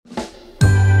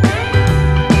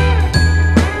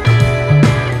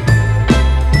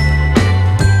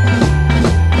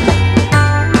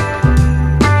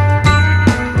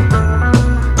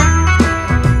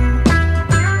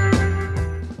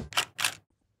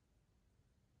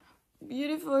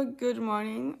Beautiful good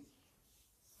morning.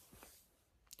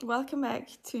 Welcome back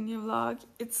to a new vlog.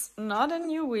 It's not a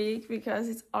new week because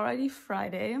it's already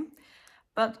Friday,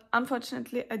 but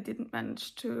unfortunately I didn't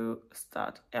manage to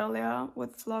start earlier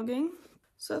with vlogging.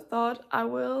 So I thought I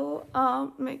will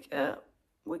make a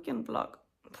weekend vlog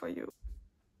for you.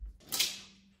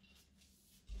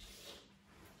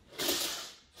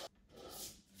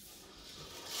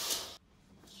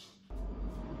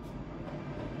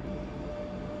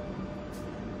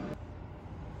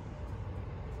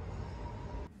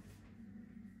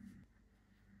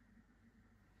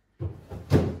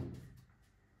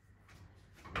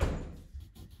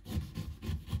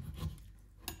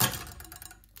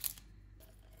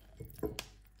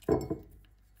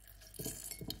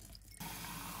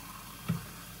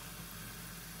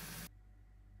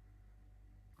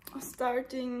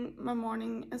 Starting my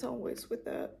morning as always with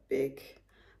a big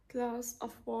glass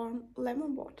of warm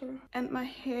lemon water. And my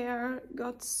hair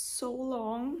got so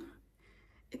long.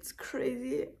 It's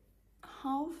crazy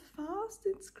how fast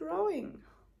it's growing.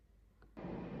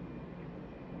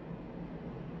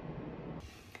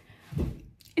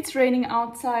 It's raining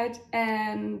outside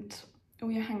and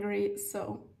we are hungry,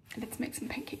 so let's make some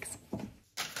pancakes.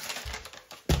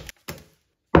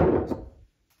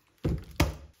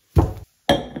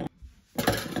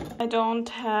 I don't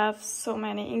have so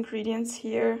many ingredients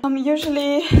here.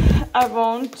 Usually I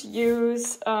won't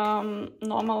use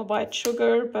normal white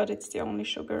sugar, but it's the only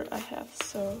sugar I have,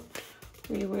 so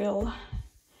we will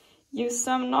use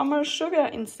some normal sugar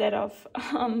instead of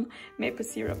maple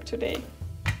syrup today.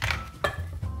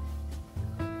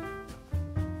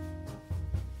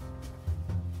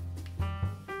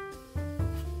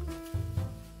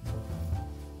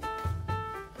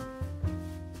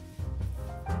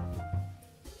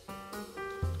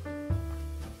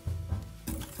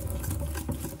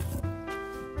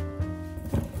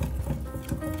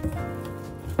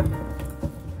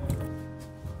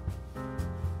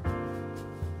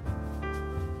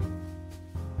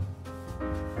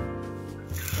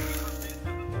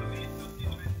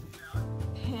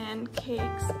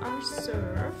 Pancakes are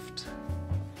served.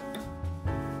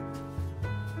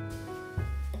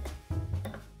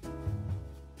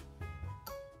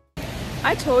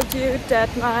 I told you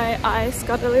that my eyes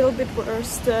got a little bit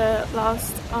worse the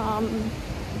last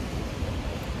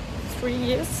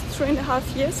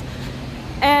 3.5 years,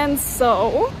 and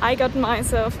so I got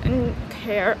myself a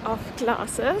pair of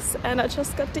glasses and I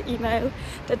just got the email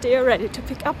that they are ready to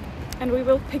pick up, and we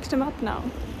will pick them up now.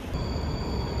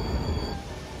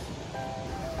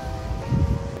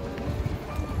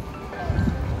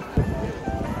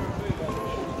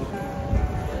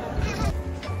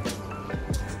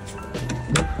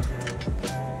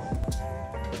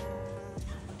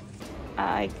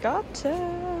 I got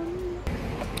them,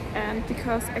 and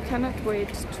because I cannot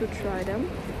wait to try them,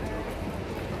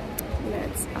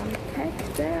 let's unpack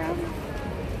them.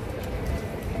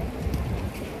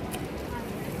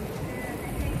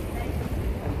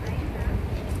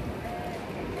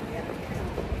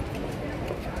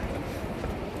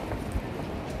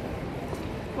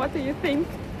 What do you think?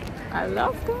 I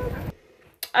love them.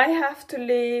 I have to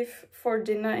leave for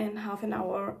dinner in half an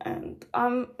hour and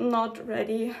I'm not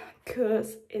ready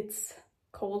because it's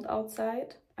cold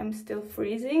outside. I'm still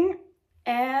freezing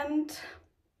and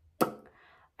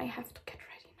I have to get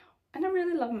ready now. And I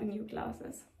really love my new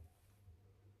glasses.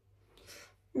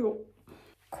 Yo.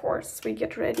 Of course, we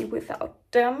get ready without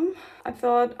them. I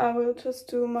thought I will just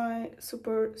do my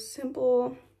super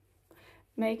simple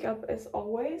makeup as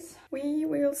always. We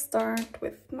will start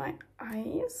with my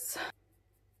eyes.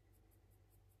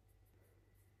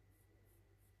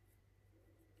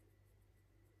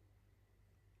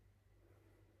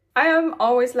 I am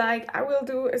always like, I will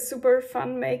do a super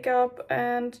fun makeup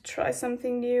and try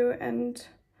something new, and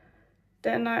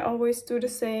then I always do the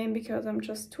same because I'm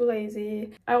just too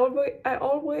lazy. I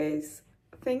always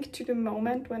think to the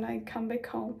moment when I come back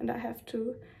home and I have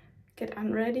to get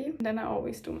unready. Then I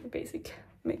always do my basic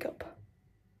makeup.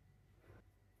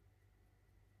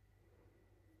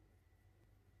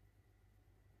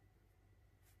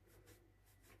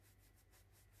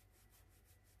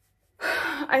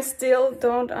 I still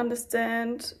don't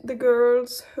understand the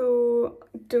girls who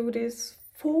do these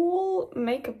full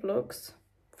makeup looks.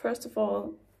 First of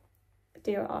all,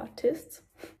 they are artists.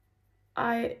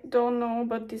 I don't know,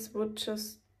 but this would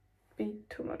just be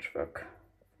too much work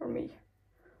for me.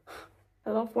 I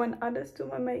love when others do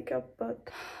my makeup, but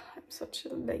I'm such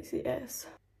a lazy ass.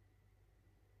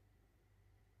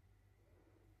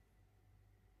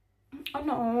 Oh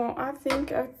no, I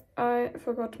think I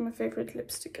forgot my favorite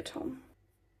lipstick at home.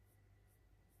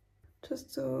 let's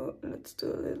do a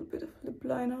little bit of lip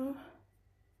liner.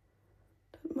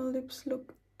 That my lips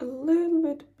look a little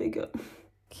bit bigger.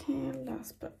 Okay,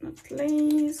 last but not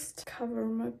least, cover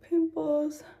my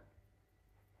pimples.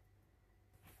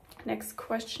 Next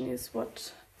question is,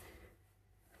 what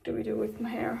do we do with my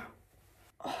hair?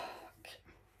 Okay.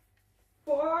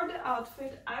 For the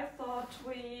outfit, I thought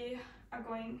we are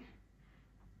going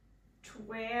to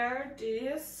wear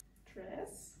this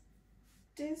dress.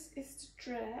 This is the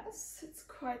dress. It's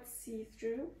quite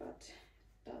see-through, but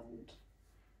it doesn't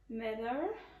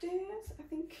matter. This, I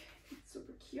think it's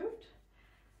super cute.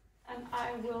 And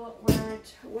I will wear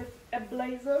it with a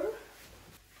blazer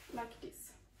like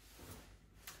this.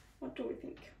 What do we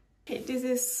think? Okay, this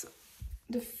is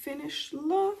the finished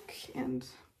look and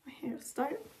my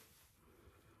hairstyle.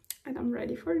 And I'm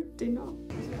ready for dinner.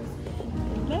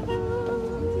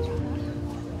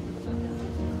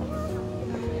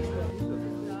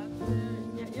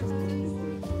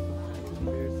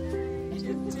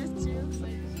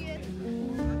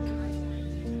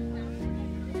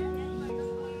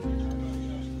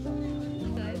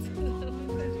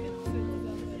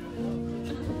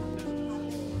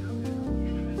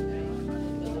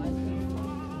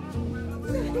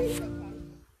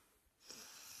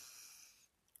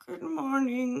 Good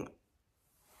morning.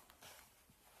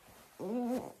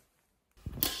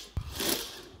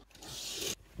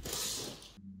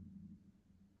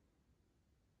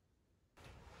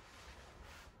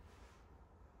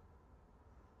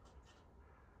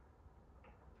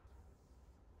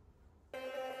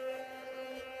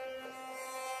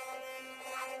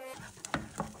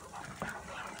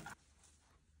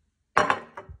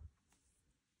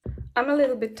 I'm a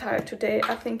little bit tired today.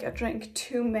 I think I drank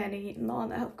too many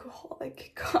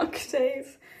non-alcoholic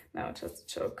cocktails. No, just a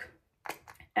joke.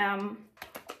 I'm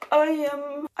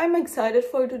excited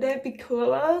for today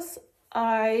because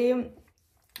I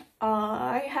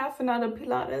have another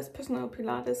personal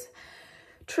Pilates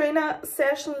trainer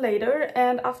session later,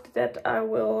 and after that I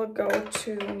will go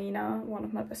to Nina, one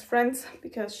of my best friends,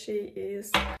 because she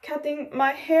is cutting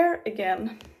my hair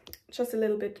again. Just a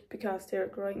little bit because they're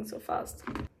growing so fast.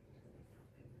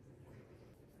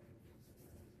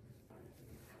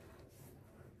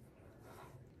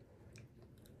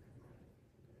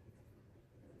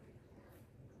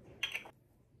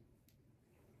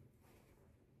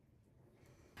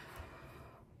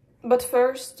 But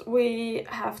first we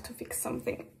have to fix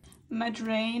something. My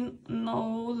drain no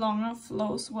longer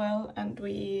flows well and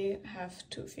we have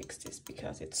to fix this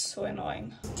because it's so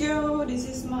annoying. Go, this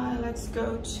is my let's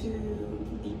go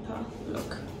to deeper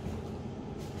look.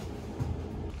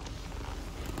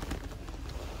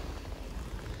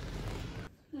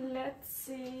 Let's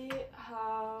see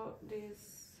how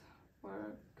this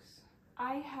works.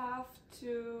 I have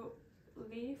to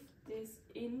leave this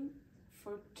in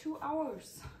for 2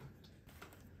 hours.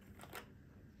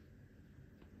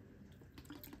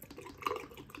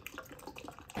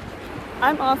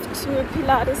 I'm off to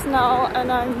Pilates now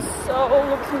and I'm so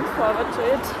looking forward to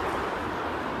it.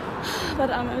 But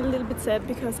I'm a little bit sad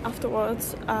because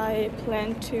afterwards I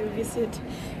plan to visit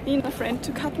Vienna, friend,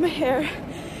 to cut my hair,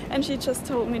 and she just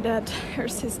told me that her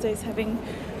sister is having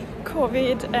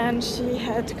COVID and she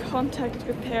had contact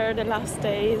with her the last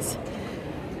days.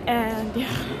 And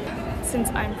yeah, since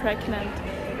I'm pregnant,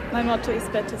 my motto is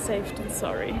better safe than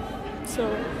sorry. So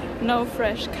no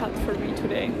fresh cut for me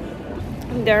today.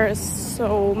 There are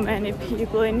so many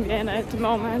people in Vienna at the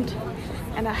moment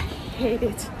and I hate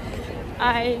it.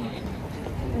 I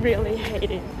really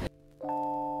hate it.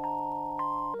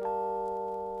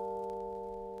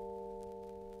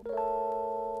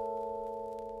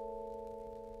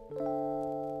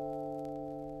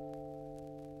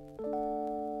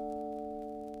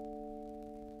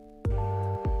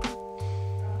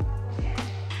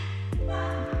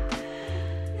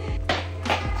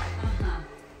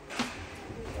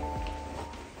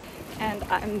 And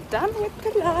I'm done with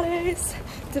Pilates.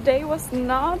 Today was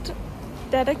not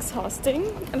that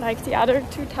exhausting like the other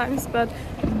 2 times, but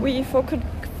we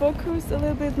focused a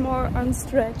little bit more on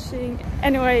stretching.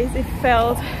 Anyways, it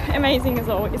felt amazing as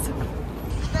always.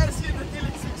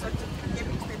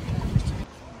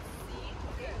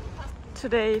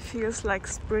 Today feels like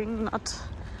spring, not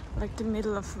like the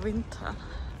middle of winter.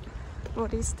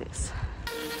 What is this?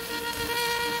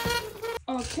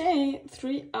 Okay,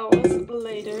 3 hours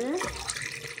later.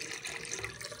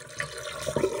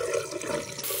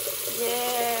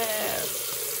 Yes!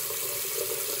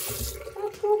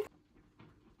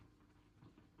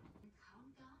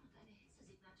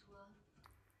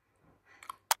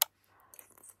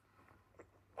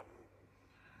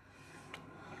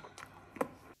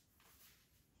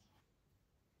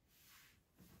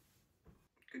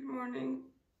 Good morning.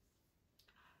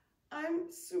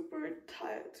 I'm super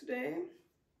tired today,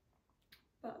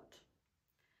 but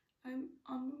I'm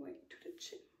on the way to the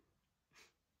gym.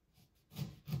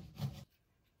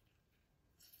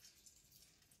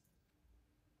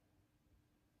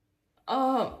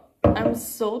 I'm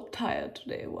so tired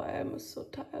today. Why am I so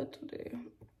tired today?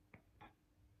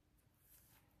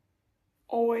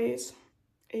 Always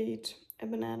eat a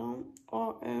banana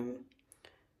or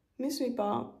muesli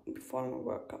bar before my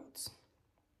workouts,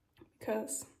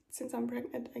 because since I'm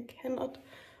pregnant I cannot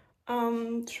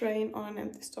train on an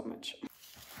empty stomach.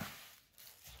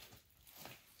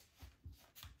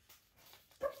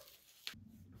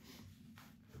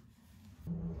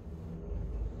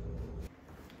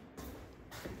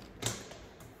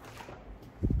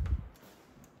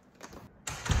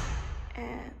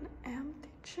 An empty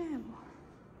gym.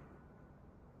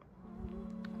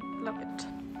 Love it.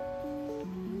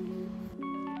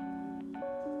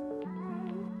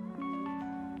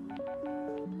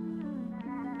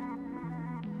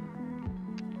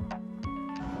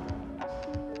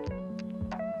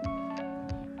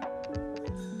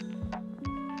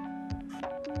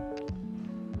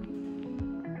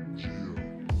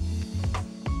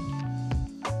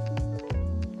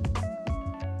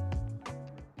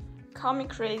 Call me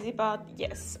crazy, but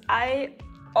yes, I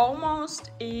almost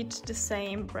eat the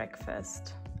same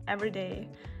breakfast every day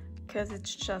because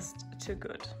it's just too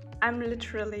good. I'm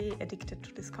literally addicted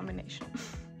to this combination.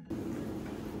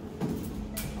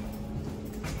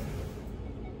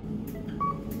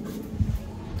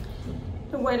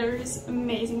 The weather is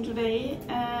amazing today,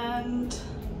 and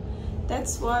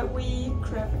that's why we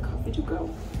grab a coffee to go.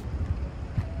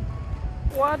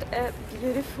 What a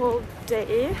beautiful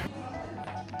day.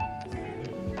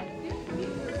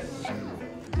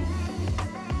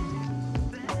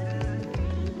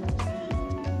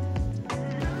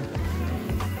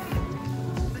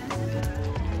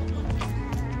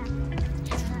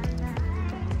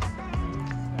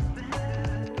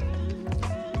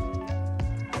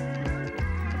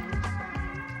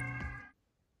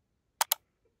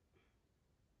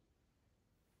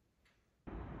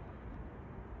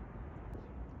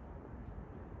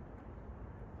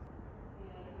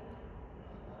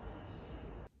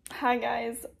 Hi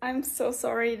guys, I'm so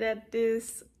sorry that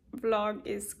this vlog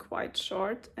is quite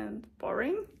short and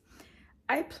boring.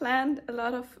 I planned a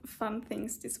lot of fun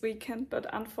things this weekend, but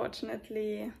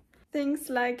unfortunately things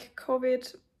like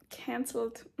COVID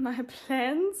cancelled my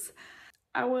plans.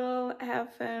 I will have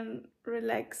a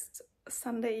relaxed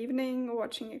Sunday evening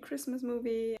watching a Christmas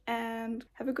movie and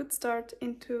have a good start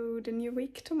into the new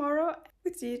week tomorrow.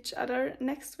 We see each other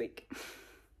next week.